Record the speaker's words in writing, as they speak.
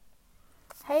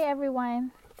Hey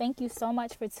everyone, thank you so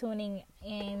much for tuning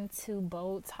in to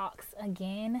Bold Talks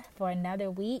again for another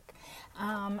week.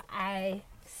 I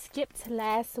skipped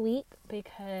last week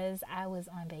because I was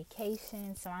on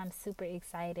vacation, so I'm super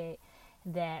excited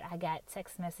that I got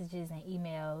text messages and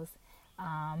emails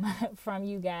from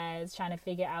you guys trying to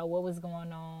figure out what was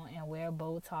going on and where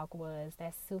Bold Talk was.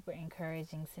 That's super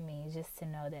encouraging to me, just to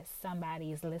know that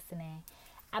somebody is listening.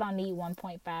 I don't need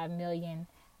 1.5 million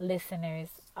listeners,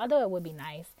 although it would be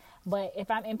nice. But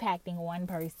if I'm impacting one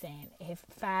person, if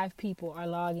 5 people are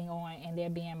logging on and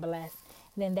they're being blessed,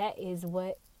 then that is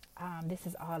what this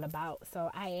is all about.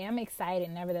 So I am excited,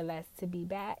 nevertheless, to be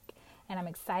back. And I'm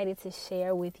excited to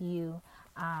share with you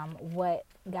what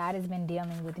God has been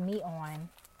dealing with me on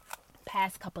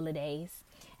past couple of days.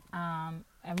 And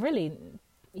really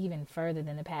even further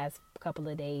than the past couple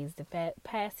of days, the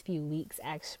past few weeks,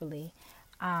 actually.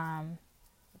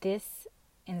 This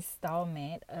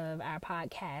installment of our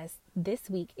podcast this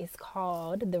week is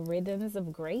called The Rhythms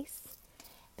of Grace.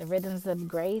 The Rhythms of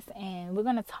Grace. And we're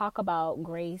going to talk about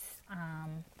grace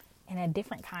in a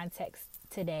different context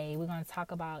today. We're going to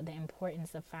talk about the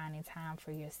importance of finding time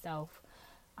for yourself.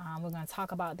 We're going to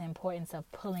talk about the importance of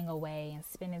pulling away and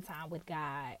spending time with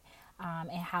God,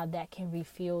 and how that can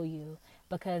refuel you.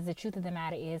 Because the truth of the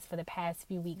matter is, for the past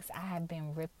few weeks, I have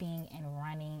been ripping and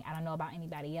running. I don't know about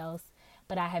anybody else,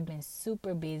 but I have been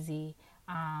super busy,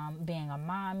 being a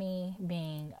mommy,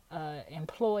 being an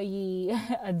employee,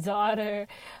 a daughter,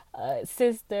 a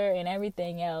sister, and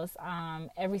everything else.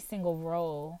 Every single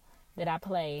role that I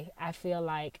play, I feel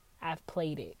like I've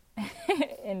played it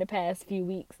in the past few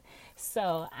weeks.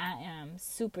 So I am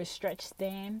super stretched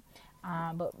thin,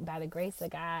 but by the grace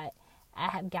of God, I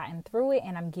have gotten through it,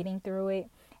 and I'm getting through it,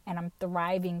 and I'm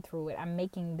thriving through it. I'm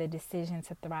making the decision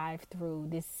to thrive through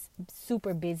this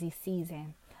super busy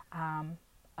season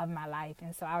of my life.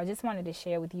 And so I just wanted to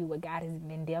share with you what God has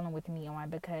been dealing with me on,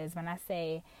 because when I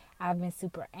say I've been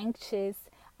super anxious,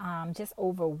 just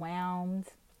overwhelmed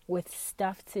with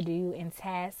stuff to do and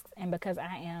tasks, and because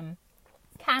I am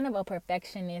kind of a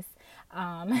perfectionist,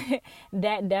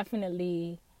 that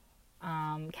definitely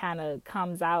kind of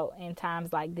comes out in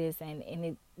times like this, and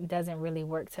it doesn't really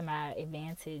work to my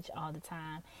advantage all the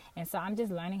time. And so I'm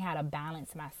just learning how to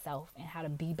balance myself and how to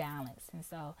be balanced. And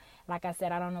so, like I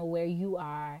said, I don't know where you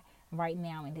are right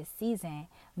now in this season,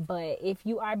 but if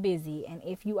you are busy, and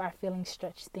if you are feeling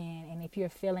stretched thin, and if you're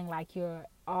feeling like you're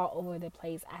all over the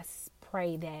place, I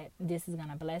pray that this is going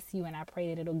to bless you, and I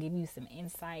pray that it'll give you some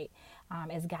insight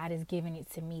as God is giving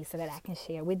it to me so that I can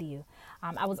share with you.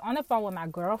 I was on the phone with my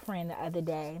girlfriend the other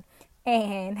day,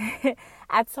 and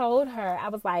I told her, I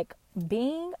was like,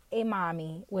 being a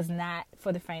mommy was not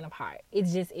for the faint of heart. It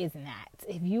just is not.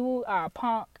 If you are a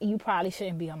punk, you probably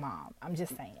shouldn't be a mom. I'm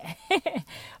just saying.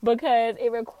 Because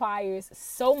it requires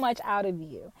so much out of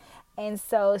you. And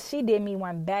so she did me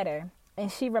one better,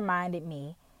 and she reminded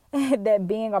me that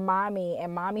being a mommy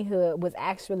and mommyhood was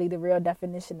actually the real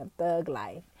definition of thug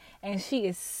life. And she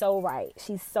is so right.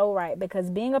 She's so right,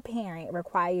 because being a parent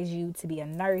requires you to be a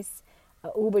nurse,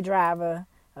 an Uber driver,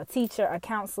 a teacher, a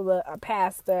counselor, a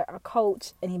pastor, a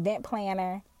coach, an event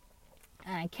planner,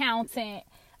 an accountant,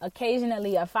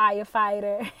 occasionally a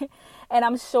firefighter. And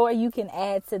I'm sure you can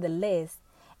add to the list.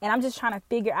 And I'm just trying to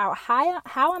figure out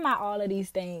how am I all of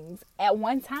these things at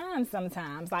one time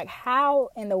sometimes? Like, how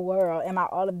in the world am I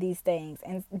all of these things?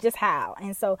 And just how?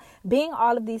 And so being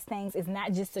all of these things is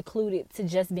not just secluded to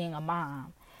just being a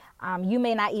mom. You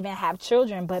may not even have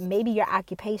children, but maybe your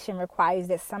occupation requires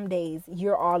that some days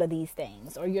you're all of these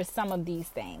things, or you're some of these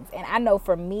things. And I know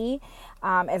for me,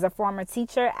 as a former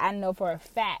teacher, I know for a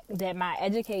fact that my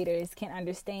educators can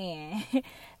understand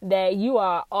that you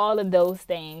are all of those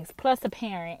things, plus a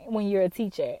parent when you're a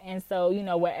teacher. And so,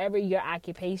 wherever your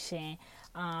occupation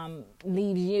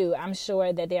leaves you, I'm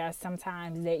sure that there are some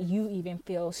times that you even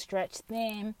feel stretched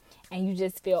thin and you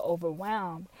just feel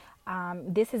overwhelmed.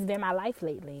 This has been my life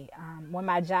lately. When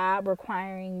my job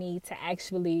requiring me to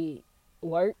actually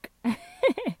work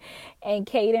and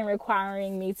Caden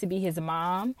requiring me to be his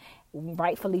mom,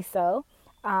 rightfully so,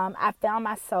 I found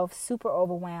myself super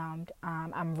overwhelmed.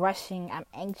 I'm rushing. I'm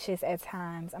anxious at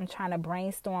times. I'm trying to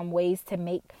brainstorm ways to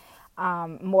make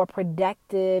more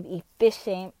productive,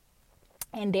 efficient,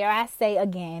 and dare I say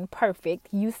again, perfect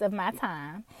use of my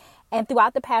time. And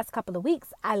throughout the past couple of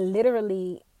weeks, I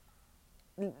literally,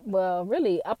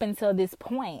 really up until this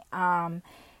point,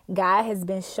 God has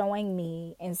been showing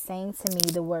me and saying to me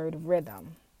the word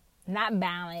rhythm. Not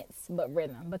balance, but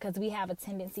rhythm. Because we have a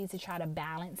tendency to try to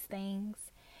balance things.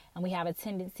 And we have a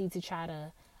tendency to try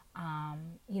to,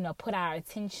 put our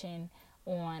attention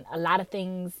on a lot of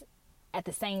things at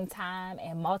the same time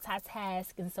and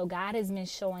multitask. And so God has been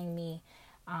showing me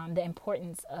the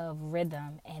importance of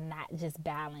rhythm and not just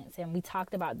balance. And we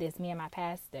talked about this, me and my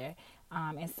pastor,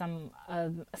 and some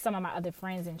of my other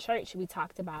friends in church. We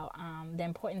talked about the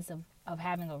importance of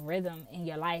having a rhythm in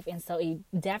your life. And so it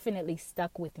definitely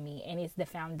stuck with me, and it's the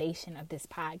foundation of this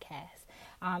podcast.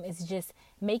 It's just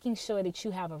making sure that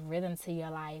you have a rhythm to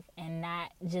your life and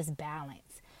not just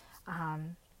balance.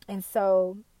 And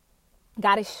so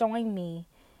God is showing me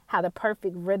how the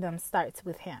perfect rhythm starts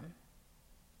with Him.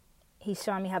 He's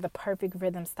showing me how the perfect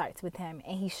rhythm starts with Him.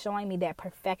 And He's showing me that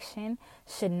perfection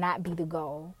should not be the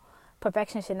goal.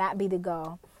 Perfection should not be the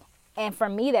goal. And for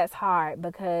me, that's hard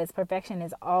because perfection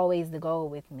is always the goal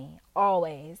with me.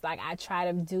 Always. Like, I try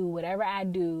to do whatever I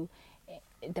do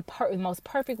the most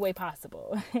perfect way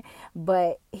possible.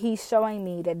 But He's showing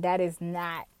me that that is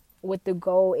not what the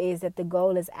goal is, that the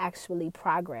goal is actually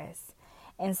progress.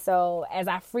 And so as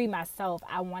I free myself,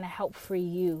 I want to help free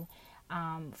you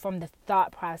from the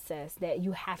thought process that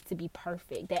you have to be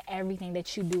perfect, that everything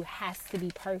that you do has to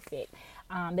be perfect,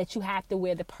 that you have to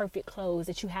wear the perfect clothes,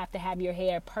 that you have to have your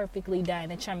hair perfectly done,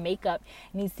 that your makeup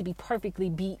needs to be perfectly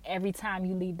beat every time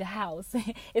you leave the house.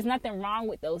 There's nothing wrong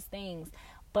with those things,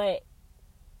 but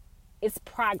it's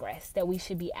progress that we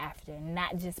should be after,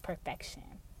 not just perfection.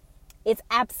 It's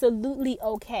absolutely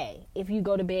okay if you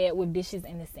go to bed with dishes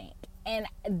in the sink. And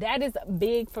that is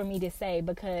big for me to say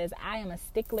because I am a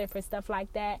stickler for stuff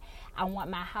like that. I want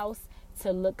my house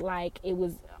to look like it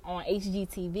was on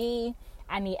HGTV.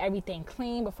 I need everything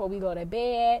clean before we go to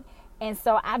bed. And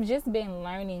so I've just been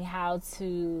learning how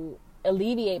to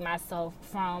alleviate myself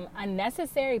from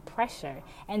unnecessary pressure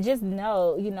and just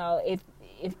know,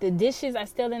 if the dishes are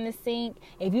still in the sink,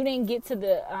 if you didn't get to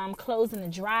the clothes in the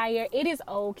dryer, it is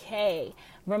okay.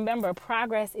 Remember,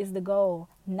 progress is the goal,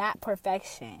 not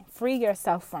perfection. Free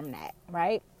yourself from that,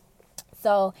 right?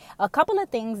 So a couple of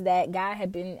things that God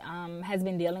has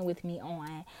been dealing with me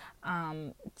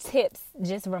on, tips,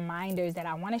 just reminders that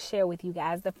I want to share with you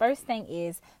guys. The first thing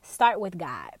is start with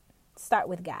God. Start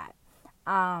with God.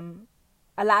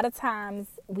 A lot of times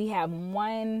we have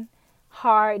one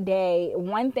hard day,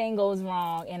 one thing goes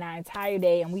wrong in our entire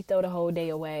day and we throw the whole day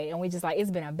away and we just like,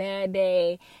 it's been a bad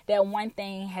day. That one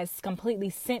thing has completely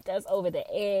sent us over the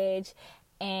edge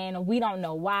and we don't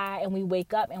know why, and we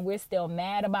wake up and we're still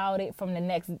mad about it from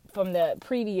the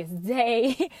previous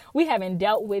day. We haven't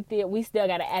dealt with it. We still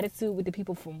got an attitude with the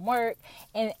people from work,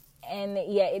 and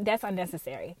yeah, that's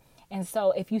unnecessary. And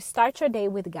so if you start your day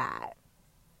with God,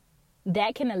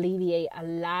 that can alleviate a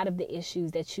lot of the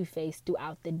issues that you face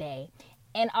throughout the day.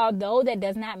 And although that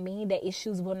does not mean that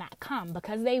issues will not come,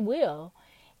 because they will,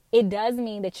 it does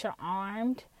mean that you're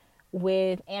armed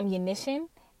with ammunition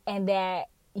and that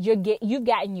you've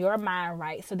gotten your mind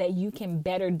right so that you can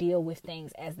better deal with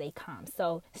things as they come.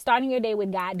 So starting your day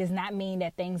with God does not mean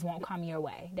that things won't come your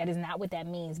way. That is not what that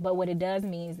means. But what it does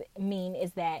mean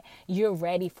is that you're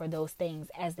ready for those things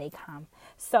as they come.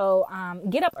 So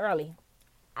get up early.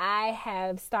 I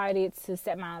have started to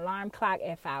set my alarm clock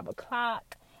at 5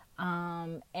 o'clock.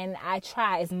 And I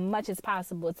try as much as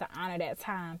possible to honor that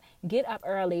time. Get up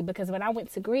early, because when I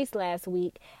went to Greece last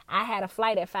week, I had a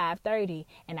flight at 5:30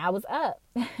 and I was up.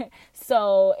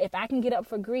 So if I can get up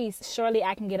for Greece, surely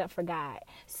I can get up for God.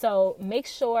 So make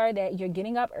sure that you're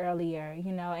getting up earlier,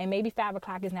 and maybe 5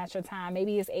 o'clock is not your time.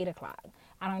 Maybe it's 8 o'clock.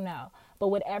 I don't know. But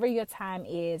whatever your time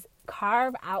is,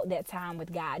 carve out that time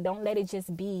with God. Don't let it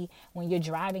just be when you're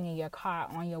driving in your car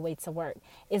on your way to work.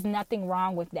 There's nothing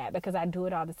wrong with that, because I do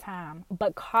it all the time.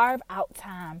 But carve out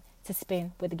time to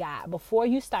spend with God before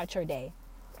you start your day,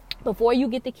 before you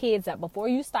get the kids up, before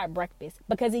you start breakfast,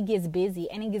 because it gets busy,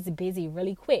 and it gets busy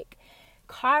really quick.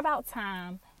 Carve out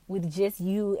time with just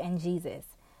you and Jesus.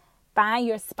 Find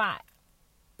your spot.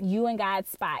 You and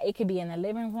God's spot. It could be in the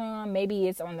living room. Maybe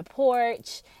it's on the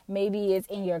porch. Maybe it's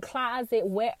in your closet,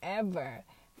 wherever.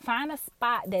 Find a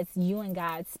spot that's you and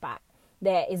God's spot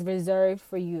that is reserved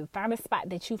for you. Find a spot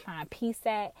that you find peace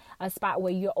at, a spot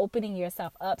where you're opening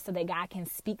yourself up so that God can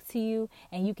speak to you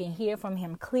and you can hear from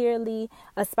Him clearly,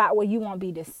 a spot where you won't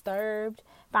be disturbed.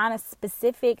 Find a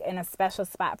specific and a special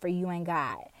spot for you and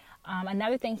God.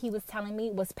 Another thing He was telling me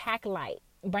was pack light.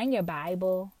 Bring your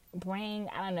Bible. Bring,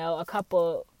 a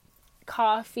couple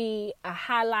coffee, a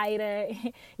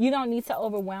highlighter. You don't need to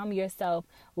overwhelm yourself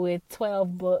with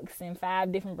 12 books and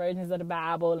 5 different versions of the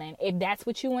Bible. And if that's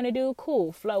what you want to do,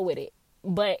 cool, flow with it.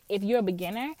 But if you're a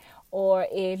beginner, or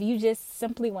if you just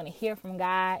simply want to hear from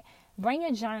God, bring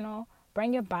your journal,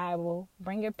 Bring your Bible,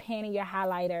 bring your pen and your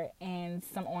highlighter and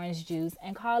some orange juice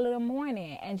and call it a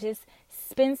morning and just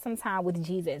spend some time with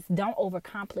Jesus. Don't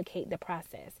overcomplicate the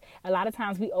process. A lot of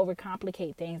times we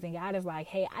overcomplicate things and God is like,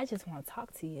 hey, I just want to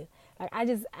talk to you. Like, I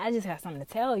just have something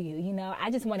to tell you, I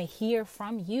just want to hear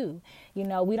from you. We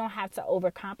don't have to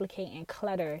overcomplicate and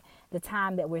clutter the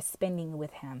time that we're spending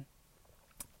with him.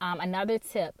 Another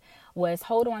tip was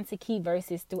hold on to key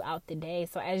verses throughout the day.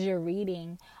 So as you're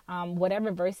reading,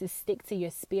 whatever verses stick to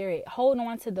your spirit, hold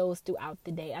on to those throughout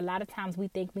the day. A lot of times we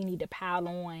think we need to pile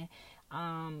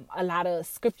on a lot of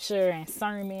scripture and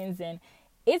sermons, and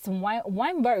it's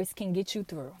one verse can get you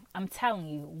through. I'm telling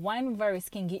you, one verse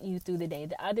can get you through the day.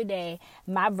 The other day,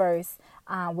 my verse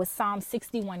was Psalm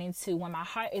 61:2. When my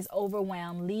heart is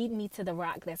overwhelmed, lead me to the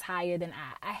rock that's higher than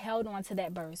I. I held on to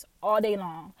that verse all day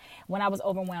long. When I was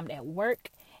overwhelmed at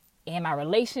work, in my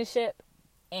relationship,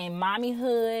 in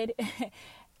mommyhood,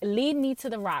 lead me to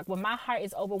the rock. When my heart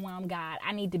is overwhelmed, God,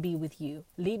 I need to be with you.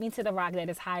 Lead me to the rock that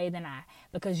is higher than I,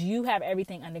 because you have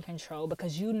everything under control,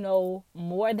 because you know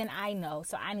more than I know.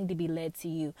 So I need to be led to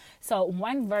you. So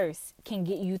one verse can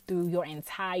get you through your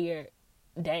entire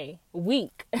day,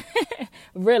 week,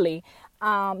 really.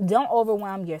 Don't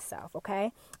overwhelm yourself.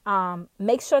 Okay.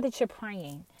 Make sure that you're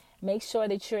praying. Make sure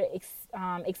that you're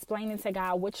explaining to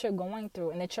God what you're going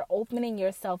through, and that you're opening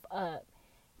yourself up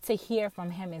to hear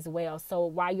from him as well. So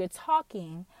while you're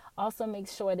talking, also make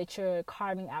sure that you're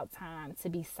carving out time to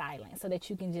be silent so that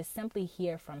you can just simply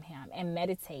hear from him and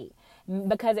meditate.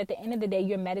 Because at the end of the day,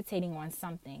 you're meditating on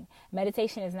something.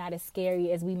 Meditation is not as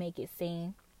scary as we make it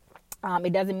seem.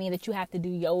 It doesn't mean that you have to do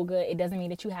yoga. It doesn't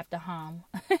mean that you have to hum.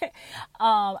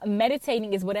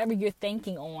 Meditating is whatever you're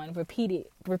thinking on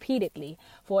repeatedly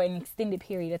for an extended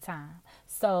period of time.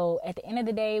 So at the end of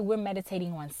the day, we're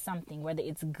meditating on something, whether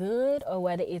it's good or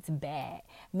whether it's bad.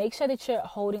 Make sure that you're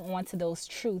holding on to those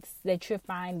truths that you're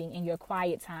finding in your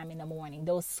quiet time in the morning,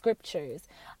 those scriptures,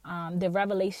 the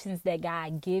revelations that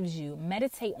God gives you.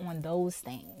 Meditate on those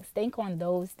things. Think on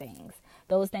those things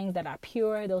that are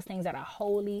pure, those things that are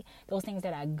holy, those things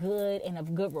that are good and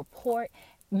of good report.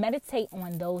 Meditate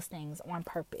on those things on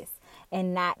purpose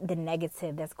and not the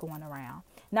negative that's going around.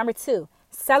 Number 2,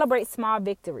 celebrate small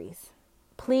victories.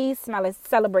 Please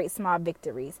celebrate small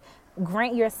victories.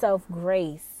 Grant yourself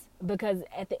grace, because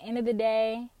at the end of the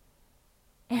day,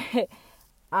 you're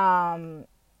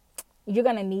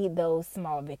going to need those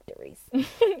small victories.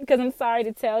 Because I'm sorry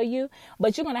to tell you,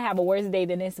 but you're going to have a worse day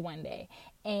than this one day.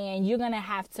 And you're going to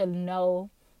have to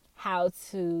know how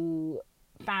to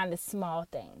find the small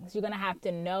things. You're going to have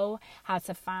to know how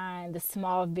to find the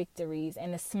small victories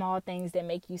and the small things that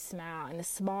make you smile and the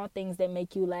small things that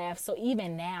make you laugh. So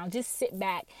even now, just sit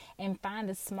back and find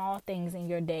the small things in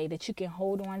your day that you can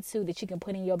hold on to, that you can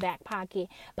put in your back pocket,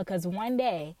 because one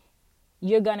day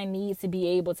you're going to need to be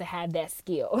able to have that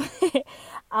skill.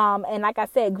 And like I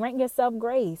said, grant yourself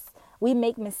grace. We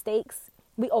make mistakes.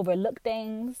 We overlook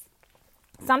things.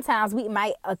 Sometimes we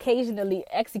might occasionally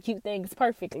execute things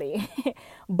perfectly,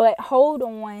 but hold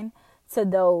on to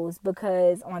those,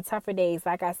 because on tougher days,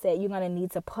 like I said, you're going to need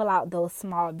to pull out those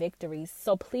small victories.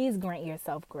 So please grant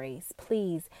yourself grace.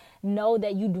 Please know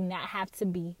that you do not have to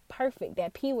be perfect.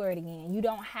 That P word again. You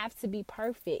don't have to be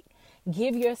perfect.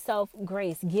 Give yourself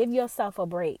grace. Give yourself a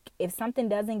break. If something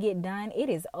doesn't get done, it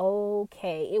is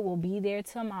okay. It will be there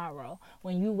tomorrow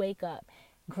when you wake up.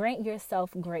 Grant yourself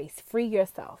grace. Free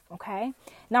yourself, okay?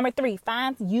 Number 3,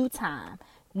 find you time.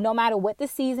 No matter what the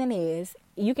season is,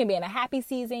 you can be in a happy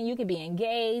season, you can be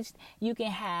engaged, you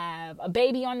can have a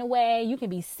baby on the way, you can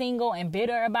be single and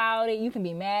bitter about it, you can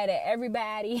be mad at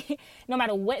everybody. No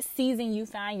matter what season you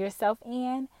find yourself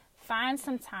in, find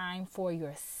some time for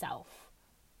yourself.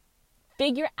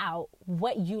 Figure out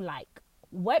what you like.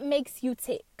 What makes you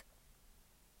tick?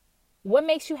 What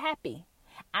makes you happy?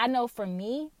 I know for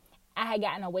me, I had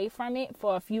gotten away from it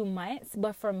for a few months,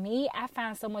 but for me, I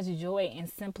find so much joy in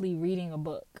simply reading a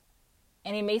book.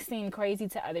 And it may seem crazy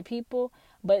to other people,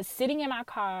 but sitting in my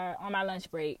car on my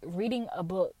lunch break, reading a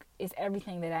book is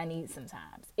everything that I need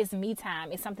sometimes. It's me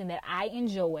time. It's something that I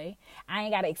enjoy. I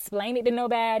ain't got to explain it to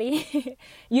nobody.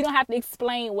 You don't have to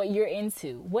explain what you're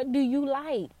into. What do you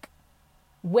like?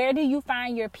 Where do you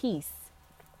find your peace?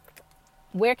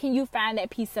 Where can you find that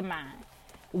peace of mind?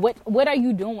 What are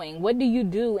you doing? What do you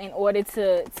do in order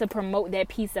to promote that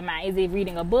peace of mind? Is it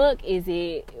reading a book? Is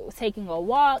it taking a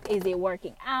walk? Is it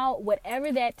working out?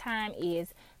 Whatever that time is,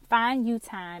 find you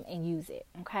time and use it,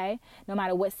 okay? No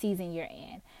matter what season you're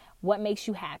in. What makes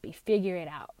you happy? Figure it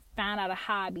out. Find out a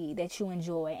hobby that you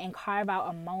enjoy and carve out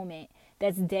a moment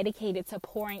that's dedicated to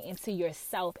pouring into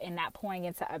yourself and not pouring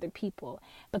into other people.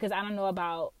 Because I don't know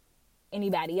about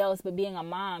anybody else, but being a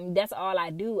mom, that's all I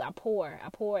do. I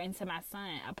pour into my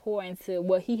son. I pour into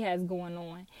what he has going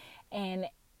on. And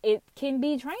it can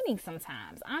be draining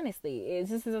sometimes, honestly.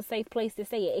 This is a safe place to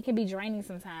say it. It can be draining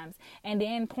sometimes. And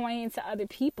then pouring into other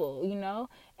people, you know.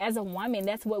 As a woman,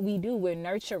 that's what we do. We're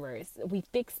nurturers. We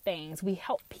fix things. We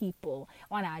help people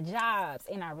on our jobs,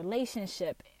 in our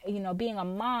relationship. You know, being a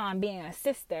mom, being a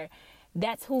sister,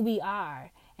 that's who we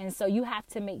are. And so you have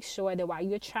to make sure that while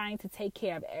you're trying to take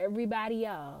care of everybody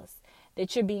else,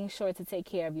 that you're being sure to take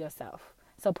care of yourself.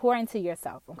 So pour into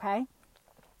yourself, okay?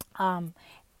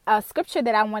 A scripture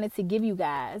that I wanted to give you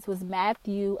guys was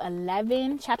Matthew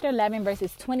 11, chapter 11,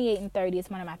 verses 28 and 30. It's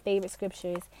one of my favorite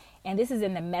scriptures. And this is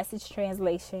in the Message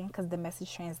translation, because the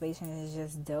Message translation is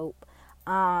just dope.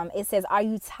 It says, "Are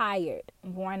you tired,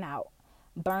 worn out,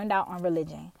 burned out on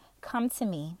religion? Come to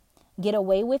me. Get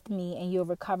away with me and you'll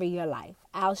recover your life.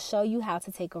 I'll show you how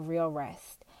to take a real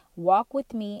rest. Walk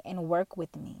with me and work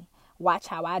with me. Watch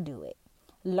how I do it.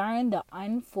 Learn the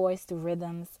unforced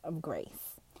rhythms of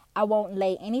grace. I won't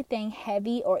lay anything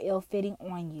heavy or ill-fitting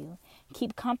on you.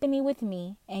 Keep company with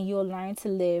me and you'll learn to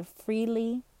live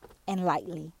freely and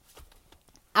lightly."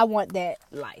 I want that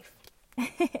life.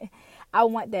 I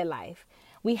want that life.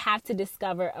 We have to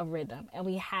discover a rhythm, and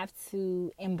we have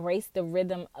to embrace the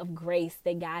rhythm of grace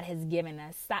that God has given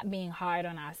us. Stop being hard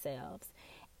on ourselves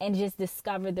and just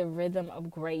discover the rhythm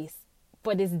of grace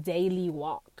for this daily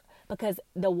walk, because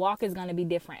the walk is going to be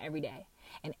different every day,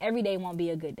 and every day won't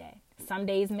be a good day. Some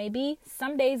days may be,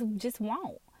 some days just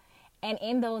won't. And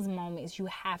in those moments, you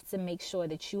have to make sure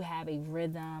that you have a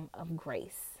rhythm of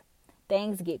grace.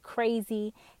 Things get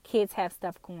crazy. Kids have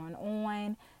stuff going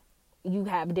on. You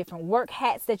have different work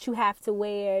hats that you have to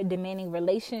wear, demanding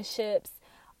relationships.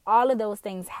 All of those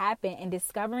things happen, and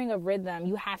discovering a rhythm,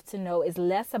 you have to know, is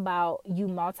less about you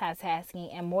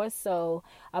multitasking and more so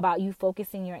about you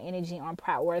focusing your energy on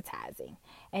prioritizing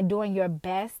and doing your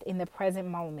best in the present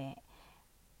moment.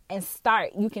 And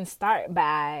you can start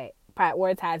by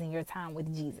prioritizing your time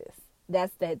with Jesus.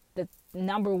 That's the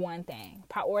number one thing.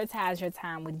 Prioritize your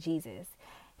time with Jesus.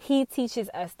 He teaches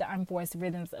us the unforced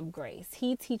rhythms of grace.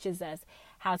 He teaches us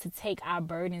how to take our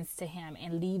burdens to him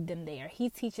and leave them there.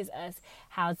 He teaches us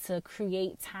how to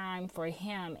create time for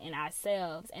him and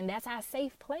ourselves. And that's our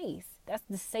safe place. That's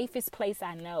the safest place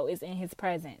I know, is in his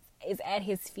presence. Is at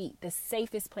his feet. The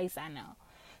safest place I know.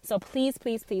 So please,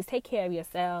 please, please take care of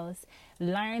yourselves.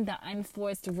 Learn the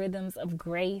unforced rhythms of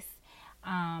grace.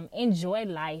 Enjoy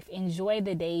life. Enjoy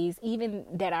the days, even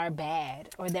that are bad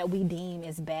or that we deem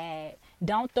as bad.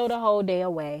 Don't throw the whole day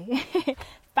away.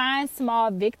 Find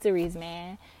small victories,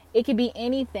 man. It could be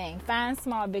anything. Find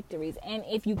small victories. And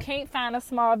if you can't find a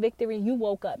small victory, you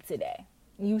woke up today.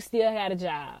 You still got a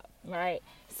job, right?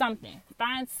 Something.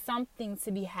 Find something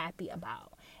to be happy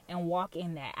about and walk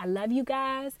in that. I love you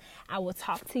guys. I will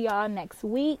talk to y'all next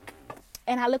week.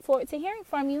 And I look forward to hearing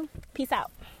from you. Peace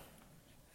out.